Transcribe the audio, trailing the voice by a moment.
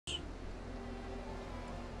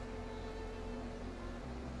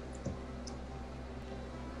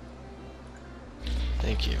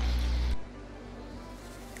Thank you.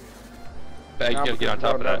 Bag, you gotta get on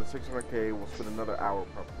top of that. 600K, we'll spend another hour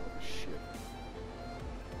probably doing this shit.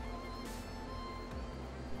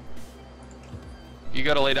 You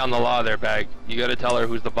gotta lay down the law there, Bag. You gotta tell her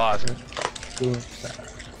who's the boss.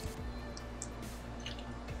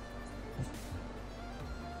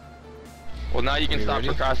 Well, now you can stop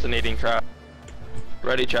procrastinating, crap.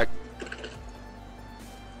 Ready, check.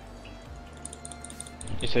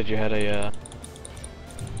 You said you had a,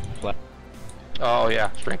 flat. Oh,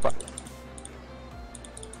 yeah, strength flat.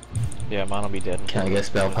 Yeah, mine will be dead. Can I get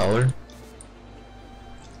spell power?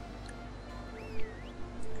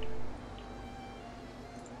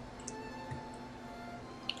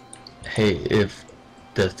 Hey, if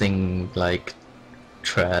the thing like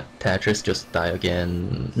Tetris just die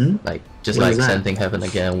again, like just what like same thing happen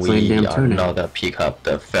again, we are not gonna pick up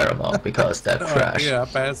the pheromone because that crash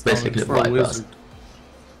basically wipe us.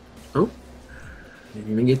 Oh,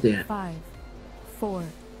 didn't even get that. 5, 4,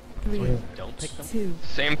 3, Don't pick them. 2.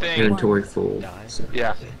 Same thing. Inventory full. So.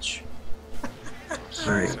 Yeah.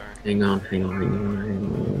 Alright, hang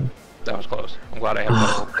on. That was close. I'm glad I have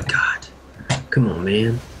Oh my god. Come on,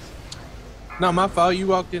 man. Not my fault, you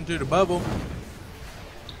walked into the bubble.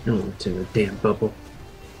 No, it's in the damn bubble.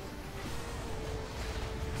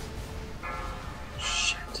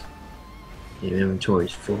 Shit. Your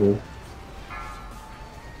inventory's full.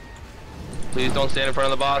 Please don't stand in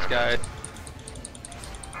front of the boss, guy.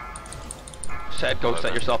 Set, go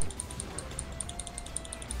set yourself.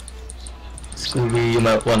 Scooby, you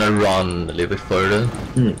might wanna run a little bit further.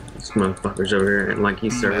 This motherfucker's over here like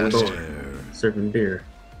he's serving beer.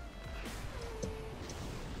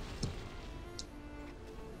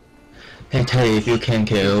 Hey Tay, if you can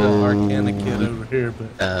kill Arcana kid over here,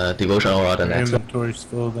 but devotion or the next one. inventory's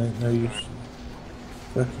full, they ain't no use.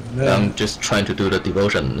 I'm just trying to do the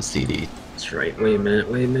devotion CD. That's right. Wait a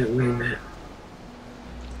minute.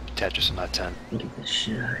 Tetris in that 10. Get this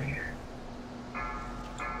shit out of here.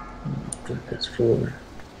 What that's for?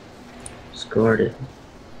 Discarded.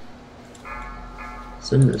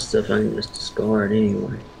 Some of the stuff I can just discard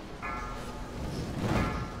anyway.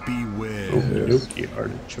 Beware. Okey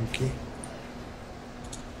artichoke.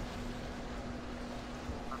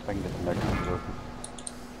 I can get the next one working.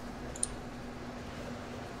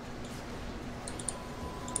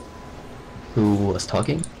 Who was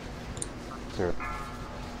talking? Sir.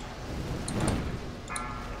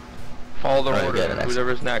 Follow the Alright, order, yeah,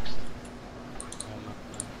 whoever's next.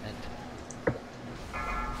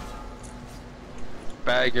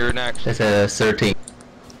 Bag, you're next. It's a 13.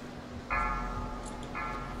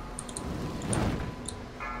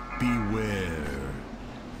 Beware.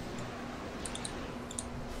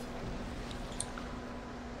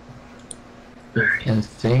 Can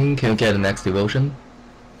think you get the next devotion?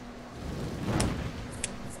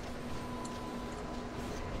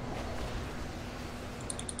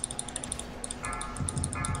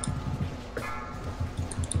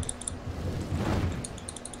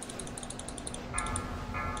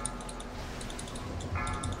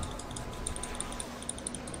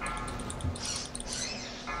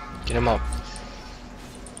 Get him up.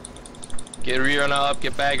 Get Rerun up,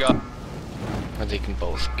 get Bag up. Or they can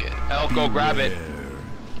both get. Elk, go grab it.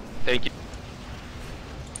 Thank you.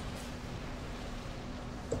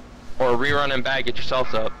 Or Rerun and Bag, get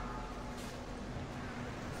yourselves up.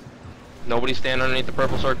 Nobody stand underneath the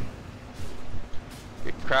purple circle.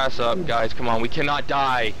 Get Crass up, guys, come on, we cannot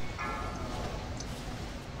die.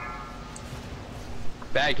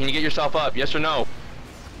 Bag, can you get yourself up, yes or no?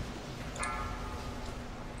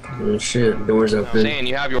 Oh shit, door's open. Saying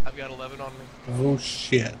you have your... I've got 11 on me. Oh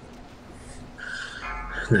shit.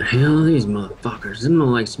 The hell are these motherfuckers? Them look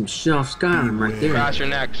like some shit off Skyrim right there. Crash, you're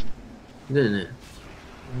next. Didn't it?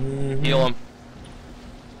 Heal him.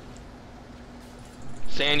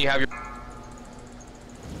 Saying you have your...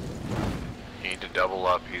 You need to double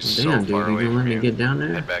up. He's Damn, so far dude, away you gonna let from me you. get down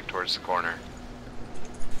there? Head back towards the corner.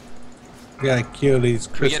 We gotta kill these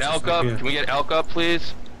Can we get crystals. Elk up? Can we get Elk up,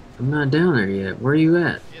 please? I'm not down there yet. Where are you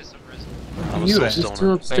at? I'm You still at? He's stoner.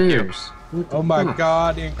 still upstairs. What the Oh my fuck?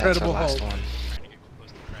 god, the That's our Incredible last Hulk. one.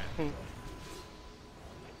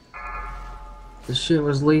 This shit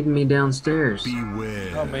was leading me downstairs.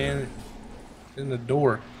 Beware. Oh man, in the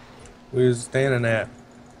door we was standing at. I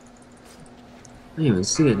didn't even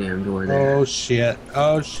see a damn door there. Oh shit,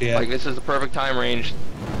 oh shit. Like, this is the perfect time range.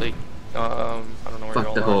 Like, I don't know where Fuck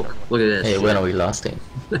you're the all Hulk. Look at this. Hey, shit. when are we lost in?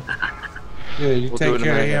 Yeah, you We'll do take it in a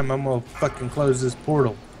care of minute. him, I'm gonna fucking close this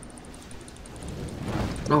portal.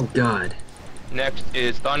 Oh god. Next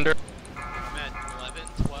is Thunder.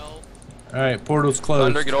 Alright, portal's closed.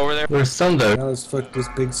 Thunder, get over there. Where's Thunder? Now let's fuck this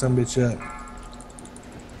big sumbitch up.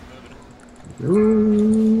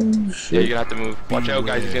 Ooh, Yeah, shit. you're gonna have to move. Watch out,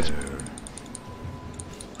 guys. He's gonna...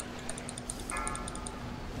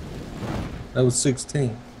 That was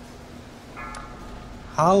 16.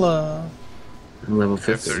 Holla. I'm level You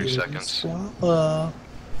have 50. 30 seconds. Swallow.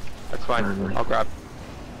 That's fine. Finally. I'll grab.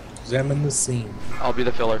 Examine the scene. I'll be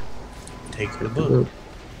the filler. Take the book.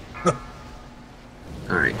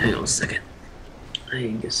 Alright, hang on a second. I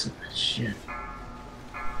need to get some of that shit.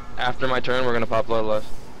 After my turn, we're gonna pop bloodlust.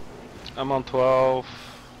 I'm on 12.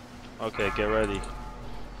 Okay, get ready.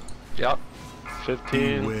 Yep.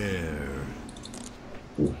 15. Beware.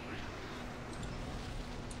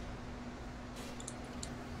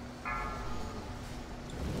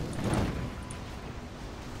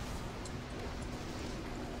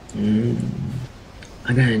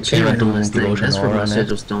 I got an enchantment on this thing. devotion That's where aura my on it.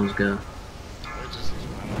 sigil stones go.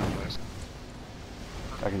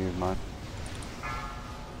 I can use mine.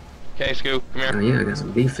 Okay, Scoop, come Oh here. yeah, I got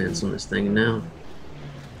some defense on this thing now.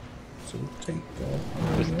 So take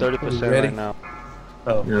that. It's 30% Ready? right now.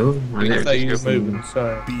 Oh, No, I I got thought you were some moving.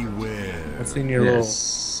 Sorry. Beware. I seen your yeah, little.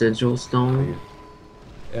 sigil stone,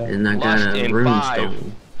 Yeah. and I got Lust a in rune 5,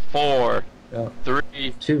 stone. 4, Yeah.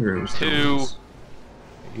 3. 2 rune Two. stones.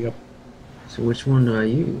 Yep. So which one do I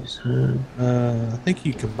use, huh? I think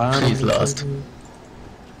you combine Please them or last. something.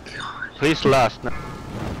 God. Please last.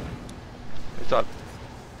 It's up.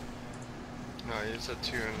 No, it's a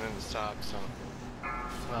 2 and then it stops, so.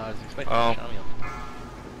 Oh.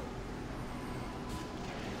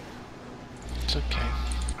 It's okay.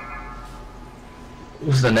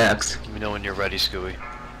 Who's the next? Let me know when you're ready, Scooby.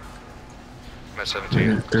 I'm at I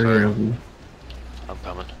 17. got 30 Sorry. of them. I'm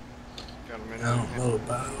coming. I don't know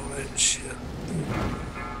about all that shit.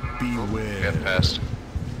 Beware. Get past.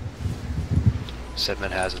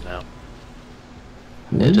 Sedman has it now.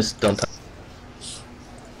 Yeah, just don't touch.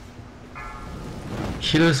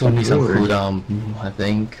 Healers will need some Lord. cooldown, I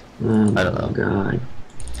think. Oh I don't know. my God.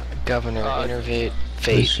 Governor, innervate, This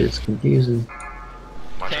fate. shit's confusing.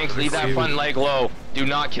 Watch out Tanks, for the leave that creep. front leg low. Do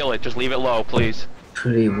not kill it. Just leave it low, please.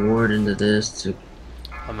 Pretty ward into this to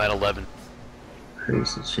I'm at 11.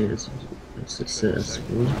 increase the chance of success.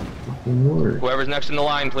 What fucking word? Whoever's next in the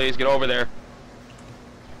line, please get over there.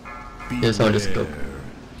 Yes, I'll just go. Beware.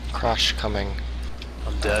 Crush coming.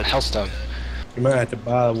 I'm dead. Hellstone. You might have to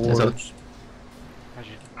buy the Yes, I'll- wards.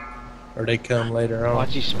 Or they come later on.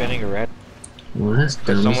 Watch you spinning around. Well, that's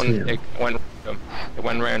Because dumb as someone, hell. it went random. It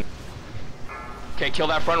went ran. Okay, kill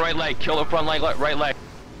that front right leg. Kill the front leg, right leg.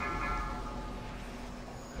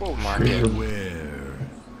 Oh, mark it. Beware.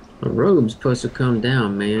 A robe's supposed to come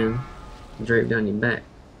down, man. Drape down your back.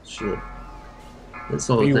 Shit. That's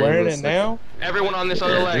all Are you thing wearing looks it like. now? Everyone on this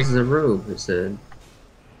other Yeah, leg. this is a robe, it said.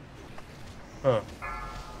 Huh.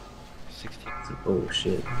 16. It's like, oh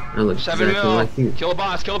shit. I look 7 exactly mil. like you. Kill the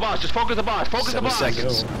boss. Kill the boss. Just focus the boss. Focus the 7 boss.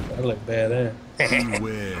 seconds. Yo, that look badass.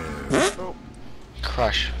 Beware.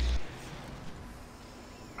 Crush.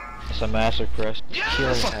 It's a master press.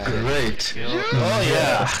 Healing tag. Great. Oh,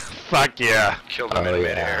 yeah. Fuck yeah. Killed him Oh, in yeah.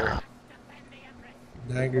 midair.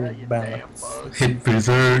 Dagger balance. Hit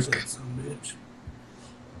Berserk. Son of a bitch.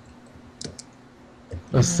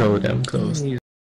 That's so damn close.